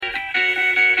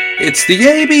It's the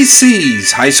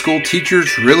ABCs High School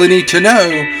Teachers Really Need to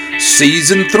Know,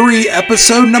 Season 3,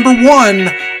 Episode number 1,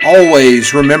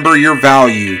 Always Remember Your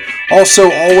Value.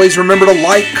 Also, always remember to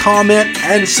like, comment,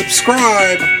 and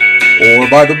subscribe, or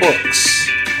buy the books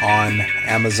on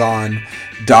Amazon.com.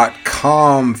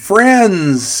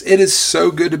 Friends, it is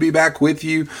so good to be back with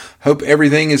you. Hope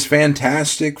everything is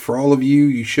fantastic for all of you.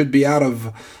 You should be out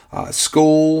of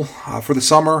school for the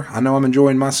summer. I know I'm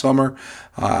enjoying my summer.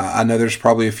 I know there's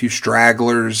probably a few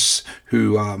stragglers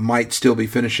who might still be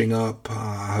finishing up.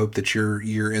 I hope that your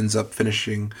year ends up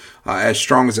finishing as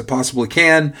strong as it possibly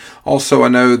can. Also, I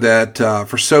know that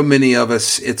for so many of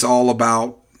us, it's all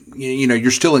about,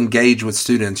 you're still engaged with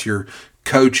students. You're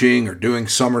coaching or doing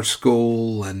summer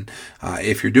school, and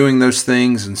if you're doing those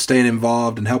things and staying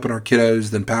involved and helping our kiddos,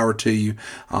 then power to you.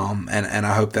 And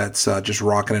I hope that's just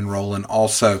rocking and rolling.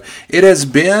 Also, it has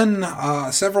been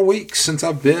several weeks since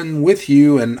I've been with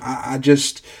you, and I've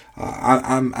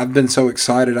been so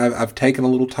excited. I've taken a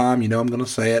little time, I'm going to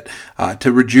say it,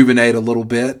 to rejuvenate a little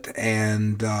bit,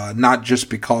 and not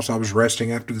just because I was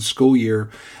resting after the school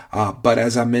year, but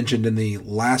as I mentioned in the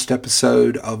last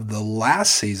episode of the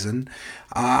last season,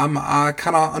 I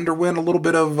kind of underwent a little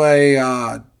bit of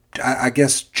a,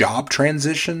 job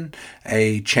transition,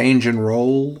 a change in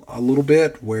role a little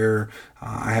bit, where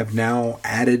I have now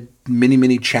added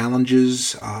many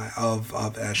challenges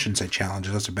I shouldn't say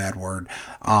challenges, that's a bad word,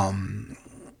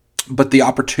 but the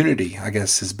opportunity, I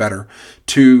guess, is better,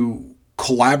 to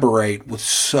collaborate with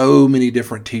so many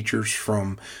different teachers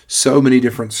from so many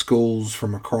different schools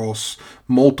from across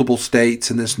multiple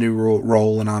states in this new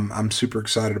role, and I'm super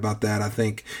excited about that. I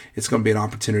think it's going to be an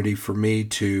opportunity for me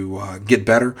to get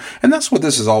better, and that's what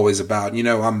this is always about.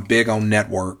 I'm big on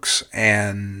networks,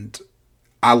 and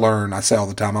I say all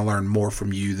the time, I learn more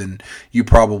from you than you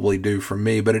probably do from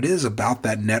me, but it is about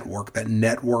that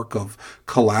network of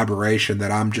collaboration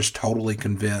that I'm just totally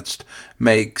convinced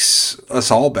makes us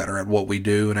all better at what we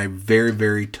do in a very,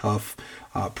 very tough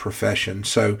profession.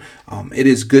 So it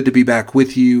is good to be back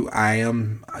with you. I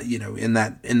am, in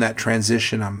that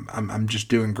transition. I'm just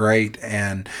doing great,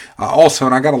 and also,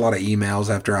 and I got a lot of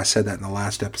emails after I said that in the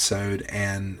last episode,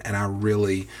 and I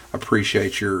really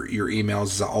appreciate your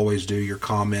emails, as I always do. Your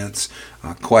comments,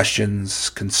 questions,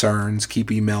 concerns.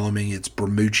 Keep emailing me. It's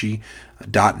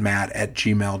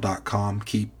bermucci.matt@gmail.com.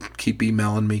 Keep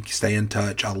emailing me. Stay in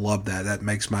touch. I love that. That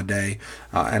makes my day.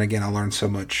 And again, I learned so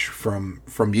much from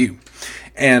you.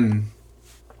 And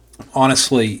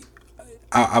honestly,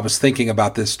 I was thinking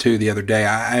about this too the other day.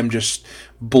 I am just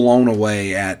blown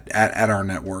away at our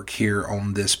network here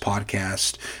on this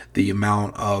podcast. The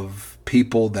amount of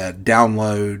people that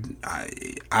download,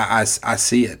 I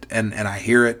see it and I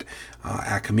hear it.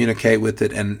 I communicate with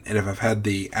it, and if I've had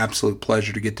the absolute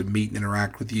pleasure to get to meet and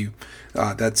interact with you,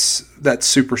 that's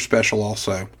super special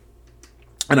also.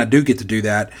 And I do get to do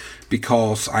that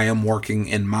because I am working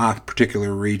in my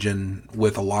particular region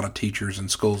with a lot of teachers and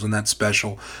schools, and that's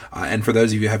special. And for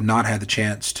those of you who have not had the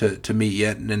chance to meet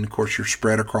yet, and then of course you're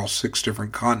spread across 6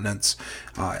 different continents,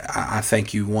 I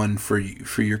thank you, one, for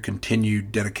your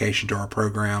continued dedication to our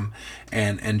program,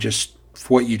 and just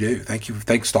for what you do.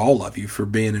 Thanks to all of you for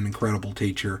being an incredible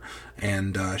teacher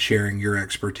and sharing your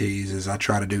expertise, as I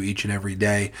try to do each and every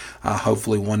day.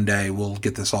 Hopefully one day we'll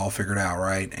get this all figured out,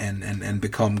 right, and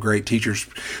become great teachers.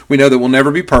 We know that we'll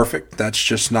never be perfect. That's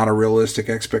just not a realistic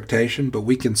expectation, but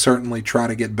we can certainly try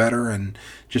to get better, and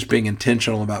just being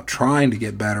intentional about trying to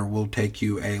get better will take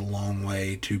you a long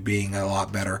way to being a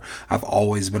lot better. I've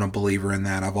always been a believer in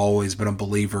that. I've always been a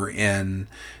believer in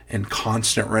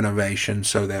constant renovation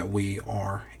so that we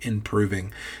are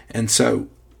improving. And so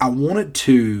I wanted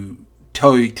to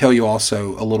tell you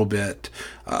also a little bit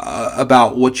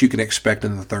about what you can expect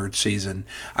in the third season.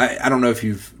 I don't know if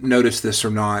you've noticed this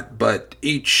or not, but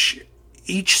each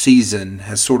season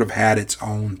has sort of had its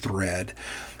own thread.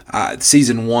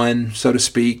 Season 1, so to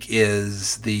speak,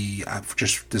 is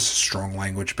this is strong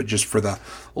language, but just for the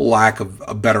lack of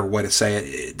a better way to say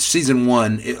it, Season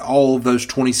 1, all of those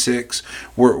 26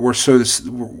 were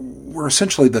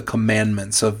essentially the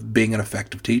commandments of being an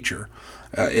effective teacher.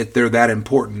 They're that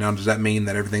important. Now, does that mean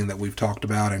that everything that we've talked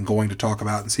about and going to talk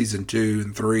about in season 2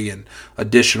 and 3 and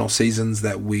additional seasons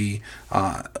that we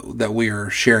are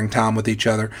sharing time with each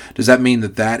other, does that mean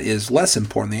that is less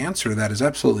important? The answer to that is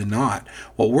absolutely not.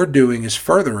 What we're doing is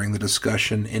furthering the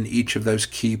discussion in each of those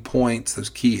key points, those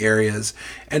key areas,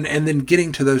 and then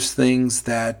getting to those things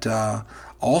that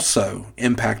also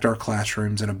impact our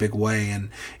classrooms in a big way. And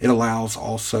it allows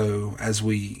also, as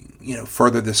we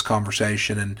further this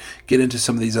conversation and get into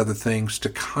some of these other things, to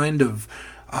kind of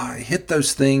hit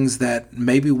those things that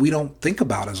maybe we don't think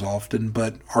about as often,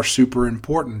 but are super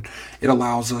important. It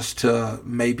allows us to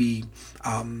maybe,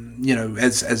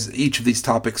 as each of these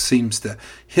topics seems to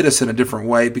hit us in a different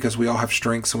way, because we all have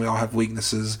strengths and we all have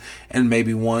weaknesses, and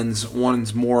maybe one's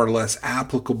more or less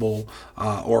applicable,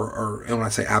 or when I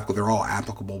say applicable, they're all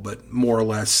applicable, but more or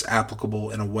less applicable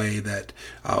in a way that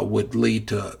would lead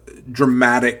to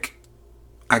dramatic,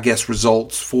 I guess,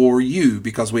 results for you,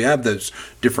 because we have those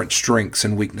different strengths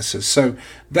and weaknesses. So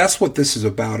that's what this is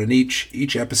about. And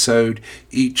each episode,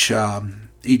 each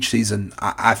season,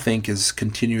 I think, is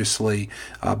continuously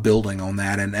building on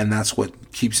that, and that's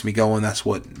what keeps me going. That's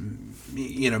what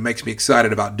makes me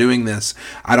excited about doing this.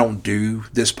 I don't do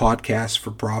this podcast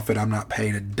for profit. I'm not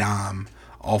paying a dime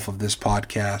off of this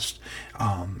podcast.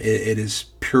 It is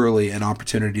purely an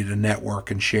opportunity to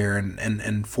network and share,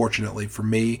 and fortunately for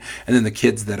me, and then the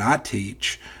kids that I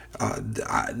teach,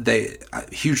 they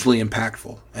hugely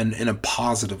impactful and in a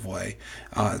positive way,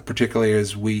 particularly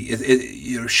as we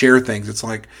share things. It's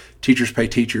like teachers pay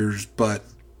teachers, but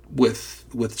with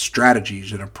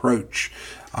strategies and approach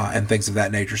and things of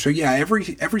that nature. So yeah,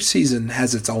 every season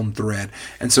has its own thread,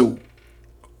 and so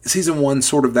season one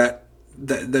sort of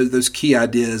those key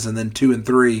ideas, and then 2 and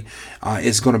 3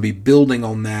 is going to be building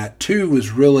on that. 2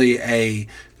 is really a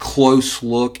close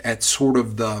look at sort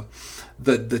of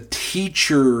the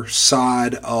teacher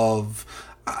side of,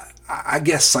 I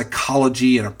guess,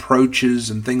 psychology and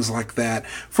approaches and things like that.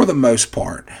 For the most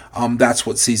part, that's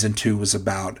what season 2 was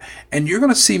about, and you're going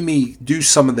to see me do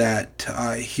some of that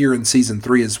here in season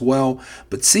 3 as well.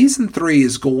 But season 3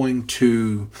 is going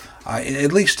to,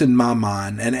 at least in my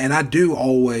mind, and I do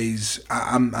always,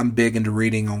 I'm big into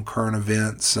reading on current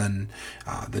events and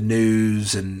the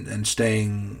news and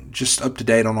staying just up to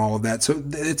date on all of that. So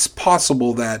it's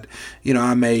possible that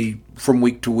I may, from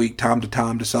week to week, time to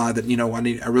time, decide that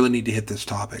I really need to hit this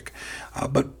topic.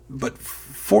 But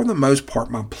for the most part,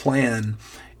 my plan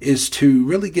is to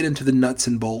really get into the nuts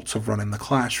and bolts of running the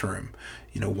classroom.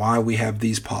 Why we have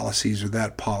these policies or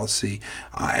that policy.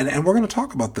 And we're going to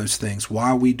talk about those things,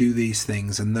 why we do these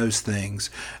things and those things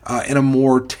in a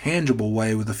more tangible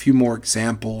way, with a few more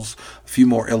examples, a few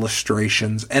more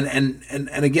illustrations. And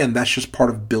again, that's just part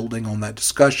of building on that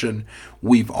discussion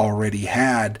we've already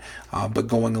had, but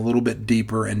going a little bit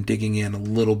deeper and digging in a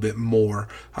little bit more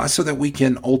so that we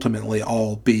can ultimately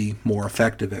all be more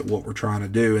effective at what we're trying to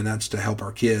do, and that's to help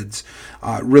our kids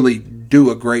really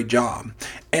do a great job.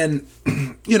 And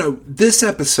this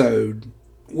episode,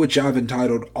 which I've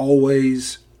entitled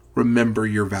 "Always Remember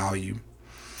Your Value,"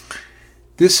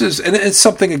 this is, and it's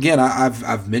something, again,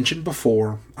 I've mentioned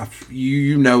before.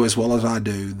 You know as well as I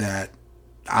do that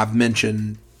I've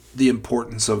mentioned the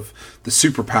importance of the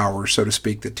superpowers, so to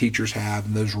speak, that teachers have,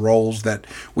 and those roles that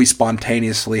we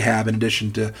spontaneously have. In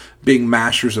addition to being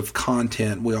masters of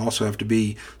content, we also have to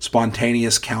be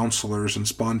spontaneous counselors and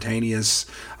spontaneous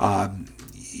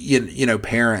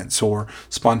parents, or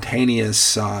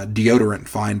spontaneous deodorant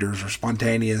finders, or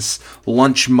spontaneous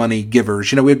lunch money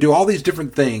givers. We do all these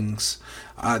different things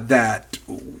that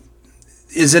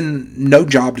is in no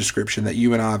job description that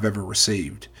you and I have ever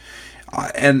received.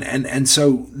 And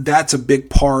so that's a big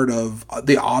part of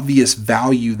the obvious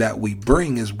value that we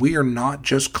bring, is we are not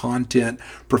just content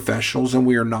professionals, and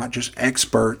we are not just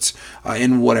experts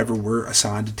in whatever we're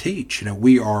assigned to teach.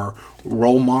 We are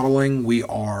role modeling, we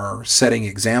are setting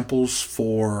examples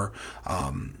for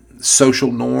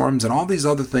social norms and all these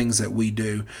other things that we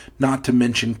do, not to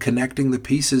mention connecting the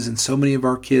pieces in so many of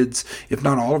our kids, if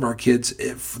not all of our kids,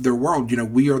 if their world.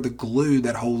 We are the glue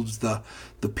that holds the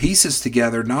pieces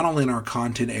together, not only in our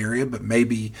content area, but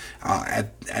maybe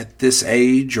at this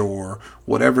age or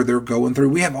whatever they're going through.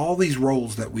 We have all these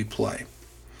roles that we play.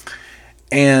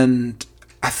 And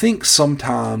I think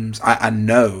sometimes I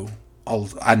know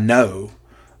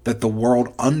that the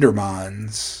world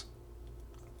undermines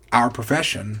our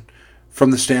profession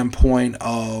from the standpoint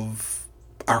of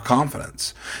our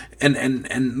confidence. And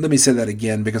let me say that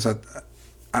again, because I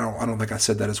don't think I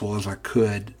said that as well as I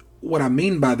could. What I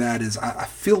mean by that is I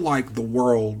feel like the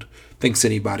world thinks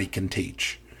anybody can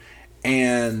teach.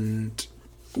 And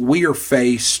we are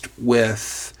faced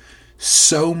with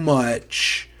so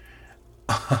much.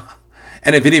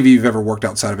 And if any of you have ever worked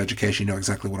outside of education, you know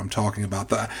exactly what I'm talking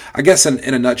about. I guess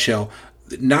in a nutshell,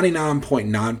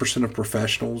 99.9% of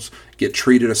professionals get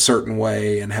treated a certain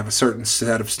way and have a certain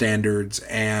set of standards,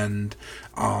 and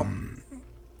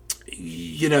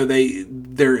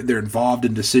they're involved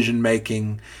in decision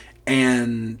making.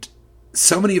 And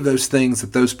so many of those things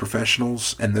that those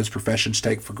professionals and those professions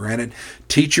take for granted,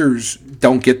 teachers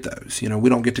don't get those. We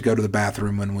don't get to go to the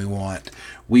bathroom when we want.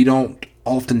 We don't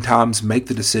oftentimes make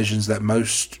the decisions that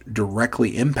most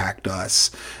directly impact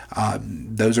us.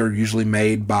 Those are usually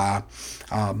made by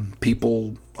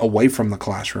people away from the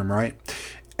classroom, right?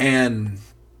 And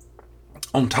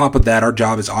on top of that, our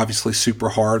job is obviously super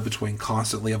hard between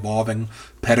constantly evolving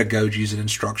pedagogies and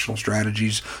instructional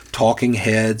strategies, talking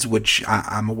heads, which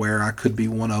I'm aware I could be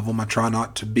one of them. I try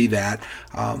not to be that,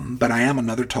 but I am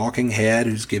another talking head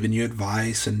who's giving you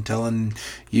advice and telling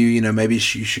you, maybe you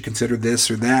should consider this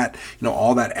or that,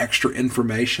 all that extra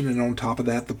information. And on top of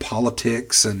that, the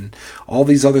politics and all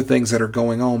these other things that are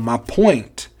going on. My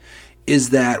point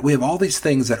is that we have all these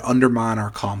things that undermine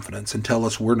our confidence and tell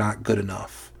us we're not good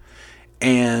enough.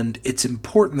 And it's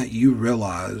important that you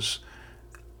realize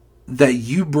that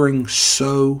you bring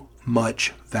so much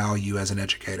value as an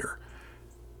educator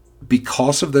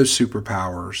because of those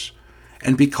superpowers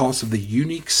and because of the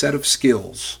unique set of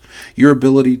skills, your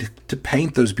ability to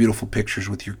paint those beautiful pictures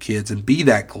with your kids and be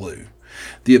that glue,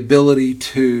 the ability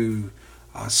to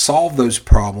solve those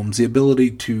problems, the ability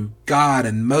to guide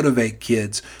and motivate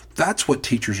kids. That's what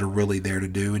teachers are really there to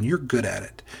do, and you're good at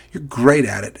it. You're great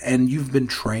at it, and you've been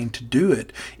trained to do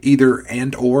it, either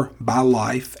and or by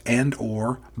life and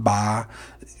or by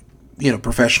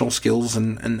professional skills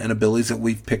and abilities that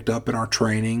we've picked up in our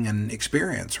training and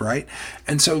experience, right?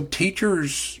 And so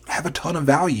teachers have a ton of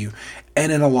value.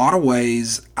 And in a lot of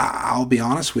ways, I'll be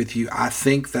honest with you, I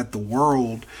think that the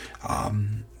world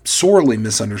sorely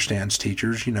misunderstands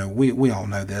teachers. We all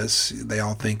know this. They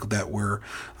all think that we're,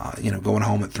 going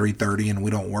home at 3:30 and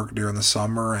we don't work during the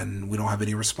summer and we don't have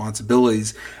any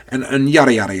responsibilities and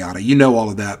yada, yada, yada. All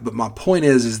of that. But my point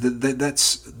is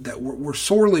that we're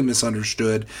sorely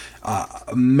misunderstood,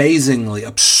 amazingly,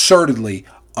 absurdly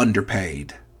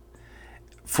underpaid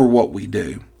for what we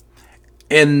do.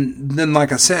 And then,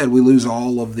 like I said, we lose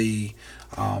all of the,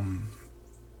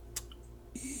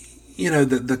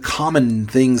 the common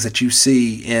things that you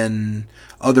see in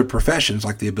other professions,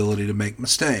 like the ability to make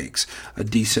mistakes, a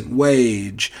decent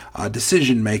wage,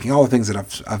 decision making, all the things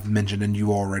that I've mentioned and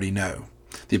you already know.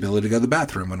 The ability to go to the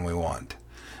bathroom when we want,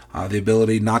 the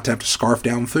ability not to have to scarf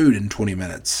down food in 20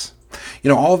 minutes.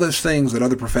 All those things that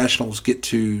other professionals get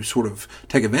to sort of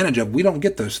take advantage of, we don't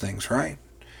get those things, right?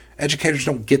 Educators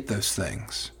don't get those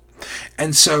things.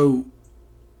 And so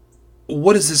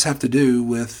what does this have to do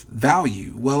with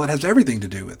value? Well, it has everything to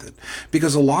do with it.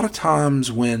 Because a lot of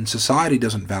times when society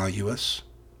doesn't value us,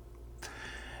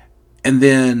 and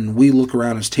then we look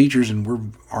around as teachers and we're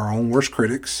our own worst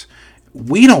critics,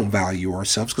 we don't value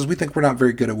ourselves because we think we're not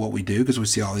very good at what we do, because we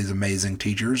see all these amazing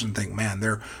teachers and think, man,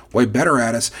 they're way better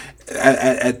at us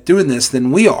at doing this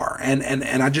than we are. And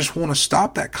I just want to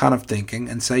stop that kind of thinking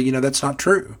and say, that's not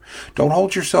true. Don't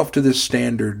hold yourself to this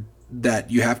standard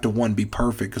that you have to, one, be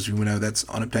perfect, because we know that's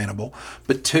unobtainable,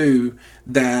 but two,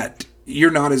 that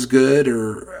you're not as good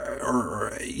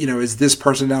or as this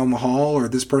person down the hall or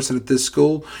this person at this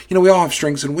school. We all have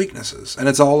strengths and weaknesses, and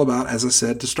it's all about, as I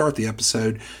said to start the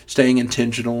episode, staying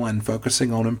intentional and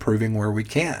focusing on improving where we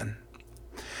can.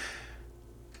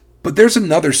 But there's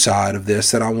another side of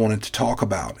this that I wanted to talk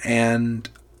about, and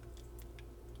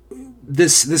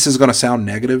this is going to sound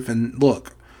negative, and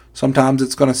look, sometimes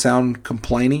it's going to sound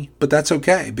complainy, but that's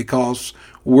okay, because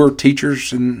we're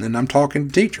teachers, and I'm talking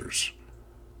to teachers.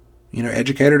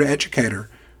 Educator to educator.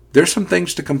 There's some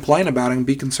things to complain about and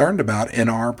be concerned about in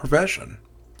our profession.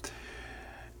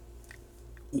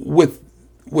 With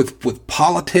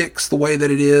politics the way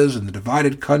that it is, and the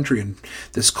divided country, and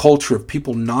this culture of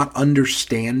people not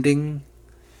understanding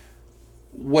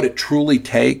what it truly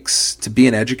takes to be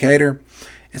an educator,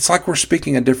 it's like we're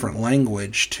speaking a different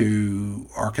language to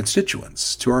our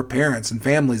constituents, to our parents and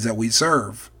families that we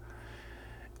serve.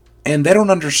 And they don't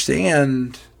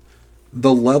understand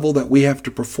the level that we have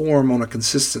to perform on a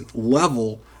consistent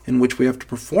level in which we have to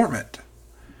perform it.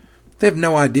 They have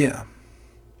no idea.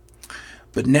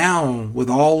 But now, with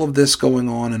all of this going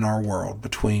on in our world,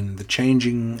 between the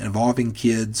changing, evolving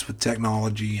kids with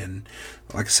technology and,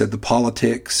 like I said, the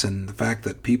politics and the fact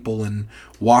that people in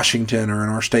Washington or in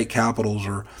our state capitals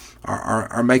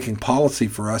are making policy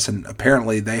for us, and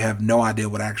apparently they have no idea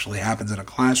what actually happens in a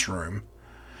classroom,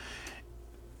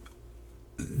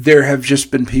 there have just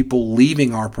been people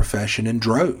leaving our profession in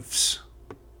droves.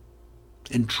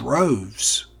 In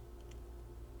droves.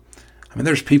 I mean,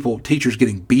 there's teachers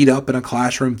getting beat up in a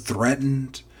classroom,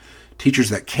 threatened, teachers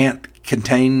that can't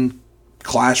contain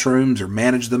classrooms or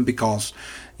manage them because,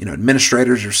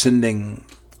 administrators are sending,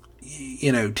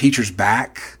 teachers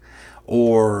back,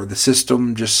 or the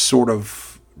system just sort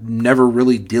of never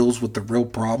really deals with the real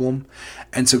problem.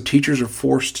 And so teachers are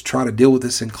forced to try to deal with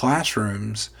this in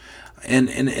classrooms,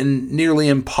 in nearly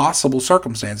impossible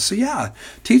circumstances. So yeah,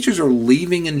 teachers are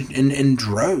leaving in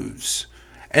droves.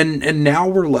 And now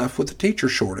we're left with a teacher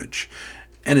shortage.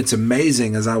 And it's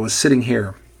amazing, as I was sitting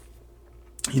here,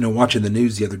 watching the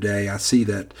news the other day, I see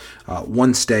that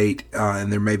one state,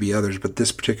 and there may be others, but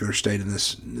this particular state in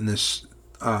this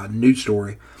news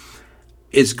story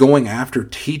is going after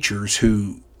teachers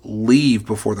who leave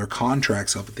before their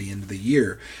contract's up at the end of the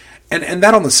year. And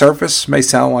that on the surface may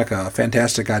sound like a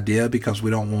fantastic idea, because we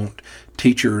don't want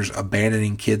teachers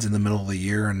abandoning kids in the middle of the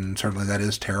year, and certainly that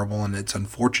is terrible, and it's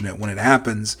unfortunate when it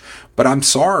happens. But I'm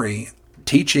sorry,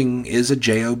 teaching is a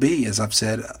job, as I've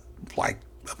said,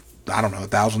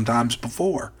 1,000 times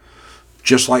before.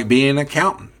 Just like being an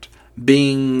accountant,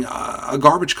 being a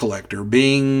garbage collector,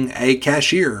 being a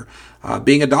cashier,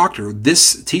 being a doctor.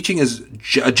 This teaching is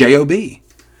a job.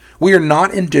 We are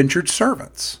not indentured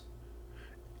servants.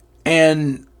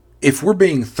 And if we're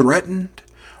being threatened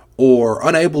or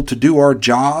unable to do our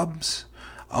jobs,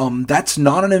 that's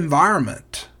not an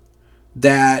environment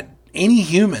that any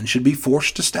human should be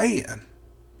forced to stay in.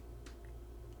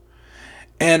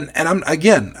 And I'm,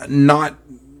 again, not,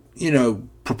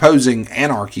 proposing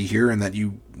anarchy here and that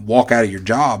you walk out of your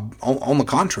job. On the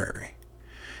contrary.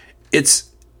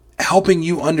 It's helping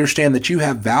you understand that you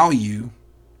have value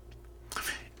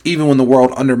even when the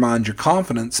world undermines your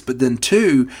confidence, but then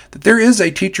two, that there is a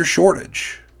teacher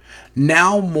shortage.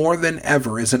 Now more than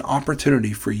ever is an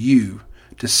opportunity for you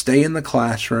to stay in the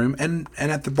classroom, and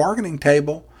at the bargaining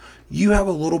table, you have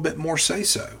a little bit more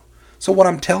say-so. So what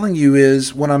I'm telling you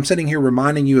is, when I'm sitting here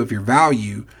reminding you of your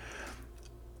value,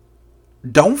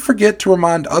 don't forget to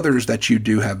remind others that you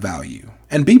do have value,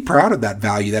 and be proud of that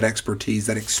value, that expertise,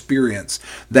 that experience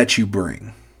that you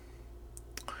bring.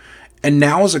 And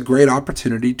now is a great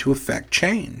opportunity to affect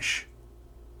change.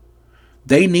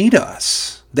 They need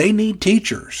us. They need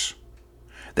teachers.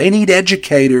 They need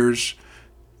educators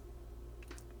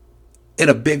in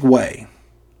a big way.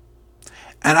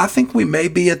 And I think we may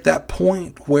be at that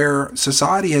point where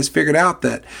society has figured out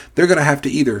that they're going to have to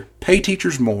either pay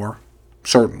teachers more,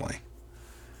 certainly,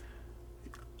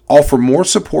 offer more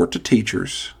support to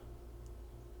teachers,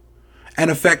 and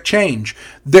affect change.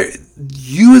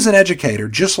 You as an educator,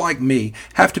 just like me,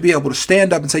 have to be able to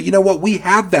stand up and say, you know what, we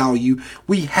have value,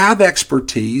 we have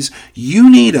expertise,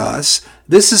 you need us,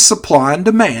 this is supply and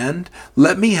demand,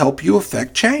 let me help you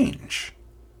affect change.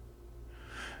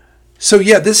 So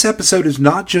yeah, this episode is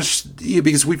not just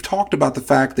because we've talked about the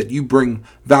fact that you bring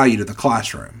value to the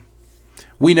classroom.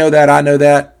 We know that, I know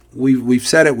that. We've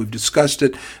said it, we've discussed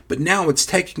it, but now it's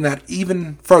taking that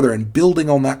even further and building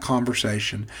on that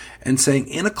conversation and saying,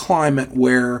 in a climate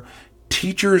where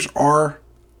teachers are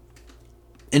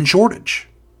in shortage,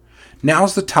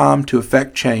 now's the time to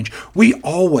affect change. We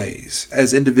always,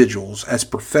 as individuals, as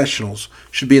professionals,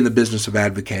 should be in the business of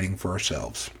advocating for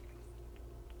ourselves.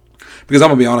 Because I'm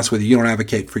going to be honest with you, you don't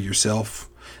advocate for yourself,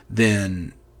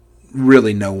 then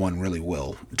really no one really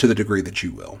will, to the degree that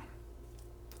you will.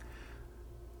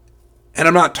 And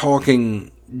I'm not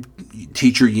talking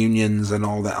teacher unions and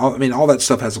all that. I mean, all that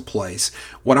stuff has a place.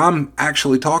 What I'm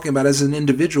actually talking about is an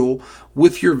individual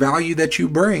with your value that you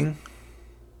bring.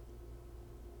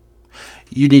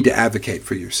 You need to advocate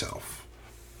for yourself.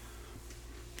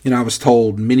 I was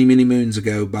told many, many moons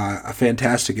ago by a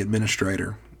fantastic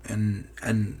administrator and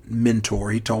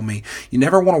mentor. He told me, you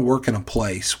never want to work in a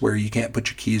place where you can't put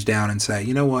your keys down and say,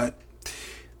 you know what,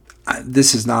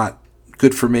 this is not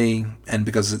good for me, and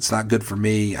because it's not good for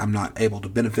me, I'm not able to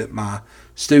benefit my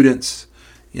students.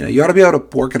 You ought to be able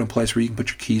to work in a place where you can put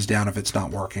your keys down if it's not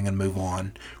working and move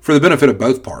on for the benefit of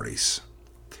both parties.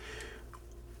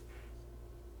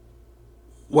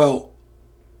 Well,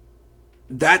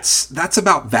 that's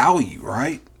about value,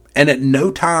 right? And at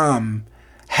no time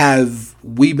have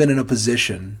we been in a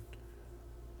position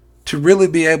to really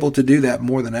be able to do that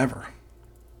more than ever.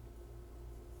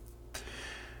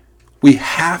 We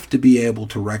have to be able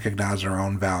to recognize our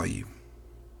own value.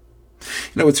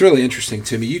 It's really interesting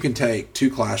to me. You can take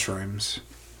two classrooms,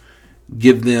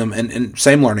 give them, and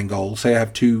same learning goals. Say I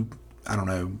have two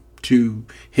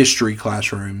history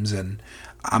classrooms, and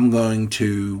I'm going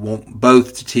to want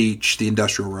both to teach the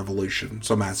Industrial Revolution,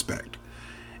 some aspect,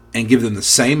 and give them the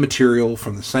same material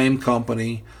from the same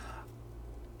company,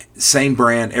 same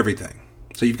brand, everything.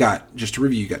 So you've got, just to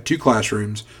review, you've got two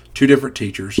classrooms, two different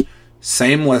teachers,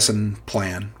 same lesson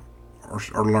plan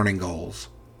or learning goals.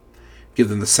 Give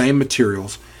them the same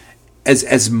materials.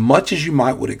 As much as you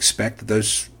would expect that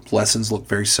those lessons look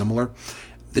very similar,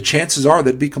 the chances are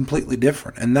they'd be completely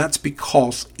different. And that's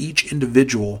because each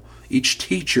individual, each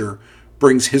teacher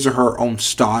brings his or her own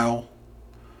style,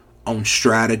 own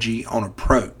strategy, own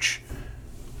approach,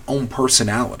 own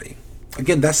personality.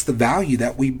 Again, that's the value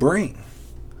that we bring.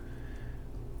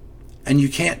 And you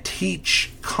can't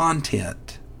teach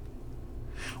content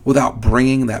without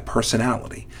bringing that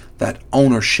personality, that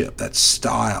ownership, that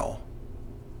style,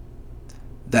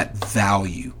 that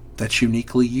value that's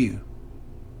uniquely you.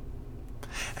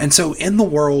 And so in the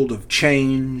world of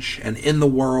change, and in the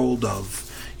world of,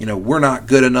 we're not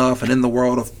good enough, and in the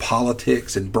world of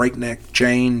politics and breakneck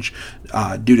change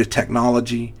due to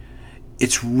technology,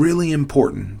 it's really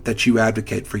important that you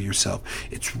advocate for yourself.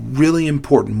 It's really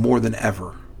important more than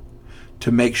ever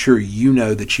to make sure you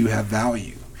know that you have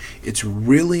value. It's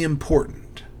really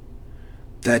important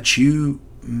that you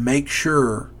make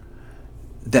sure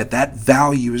that that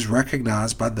value is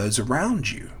recognized by those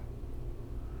around you.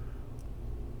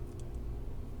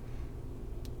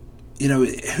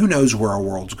 Who knows where our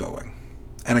world's going?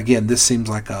 And again, this seems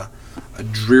like a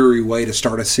dreary way to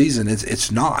start a season.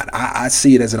 It's not. I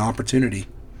see it as an opportunity.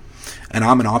 And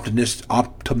I'm an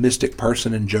optimistic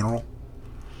person in general.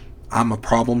 I'm a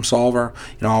problem solver.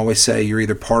 I always say you're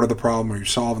either part of the problem or you're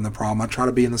solving the problem. I try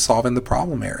to be in the solving the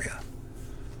problem area.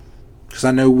 Because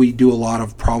I know we do a lot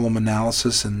of problem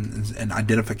analysis and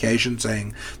identification,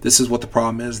 saying this is what the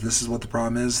problem is, this is what the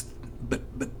problem is. But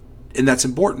and that's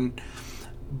important.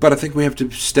 But I think we have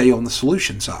to stay on the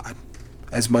solution side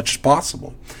as much as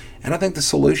possible. And I think the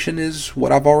solution is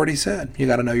what I've already said. You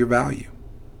got to know your value.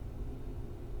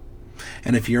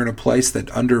 And if you're in a place that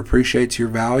underappreciates your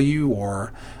value,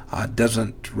 or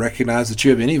doesn't recognize that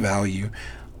you have any value,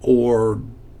 or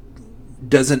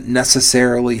doesn't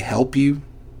necessarily help you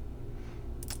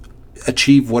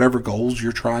achieve whatever goals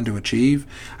you're trying to achieve,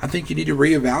 I think you need to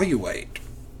reevaluate.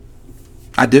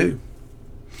 I do.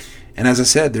 And as I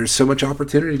said, there's so much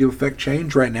opportunity to affect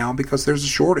change right now because there's a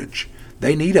shortage.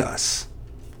 They need us.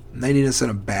 And they need us in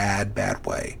a bad, bad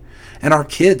way. And our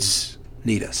kids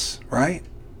need us, right?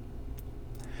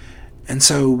 And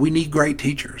so we need great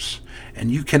teachers.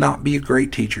 And you cannot be a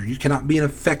great teacher, you cannot be an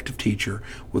effective teacher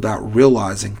without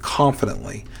realizing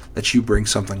confidently that you bring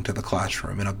something to the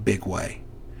classroom in a big way.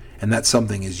 And that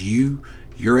something is you,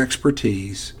 your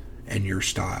expertise, and your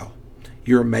style.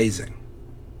 You're amazing.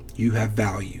 You have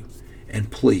value. And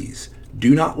please,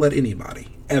 do not let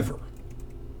anybody ever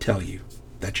tell you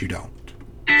that you don't.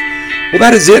 Well,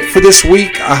 that is it for this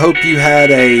week. I hope you had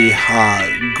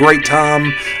a great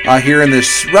time here in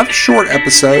this rather short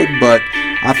episode, but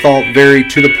I thought very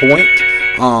to the point.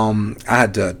 I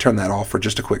had to turn that off for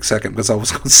just a quick second because I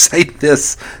was going to say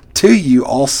this to you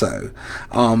also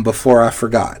before I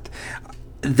forgot.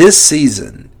 This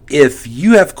season, if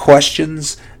you have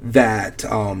questions that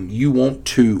you want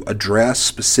to address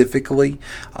specifically,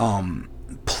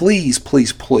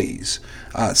 please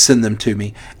send them to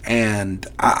me, and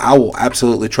I will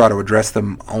absolutely try to address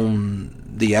them on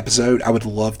the episode. I would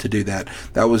love to do that.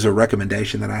 That was a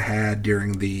recommendation that I had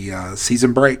during the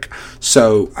season break,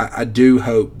 so I do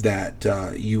hope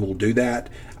that you will do that.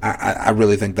 I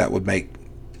really think that would make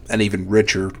an even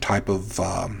richer type of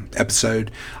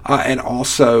episode, and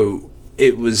also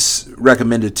it was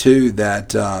recommended too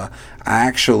that I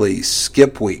actually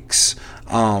skip weeks.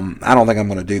 I don't think I'm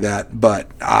going to do that,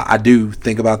 but I do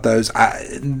think about those.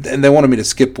 And they wanted me to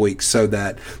skip weeks so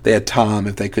that they had time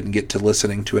if they couldn't get to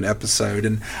listening to an episode.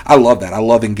 And I love that. I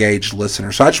love engaged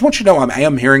listeners. So I just want you to know I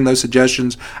am hearing those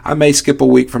suggestions. I may skip a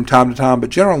week from time to time, but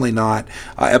generally not.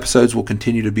 Episodes will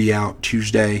continue to be out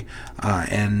Tuesday,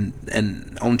 and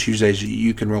on Tuesdays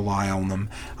you can rely on them,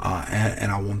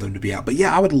 and I want them to be out. But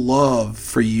yeah, I would love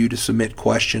for you to submit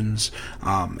questions,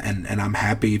 and I'm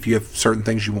happy if you have certain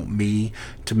things you want me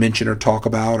to mention or talk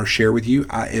about or share with you.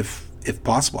 If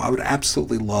possible, I would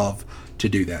absolutely love to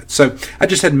do that. So I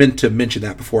just had meant to mention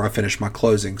that before I finish my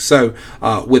closing. So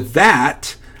with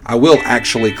that, I will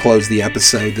actually close the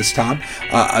episode this time.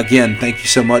 Again, thank you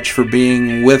so much for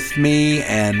being with me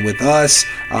and with us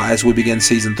as we begin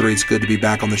Season 3. It's good to be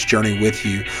back on this journey with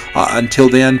you. Until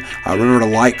then, remember to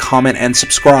like, comment, and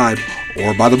subscribe,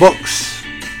 or buy the books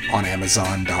on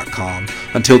Amazon.com.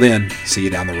 Until then, see you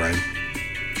down the road.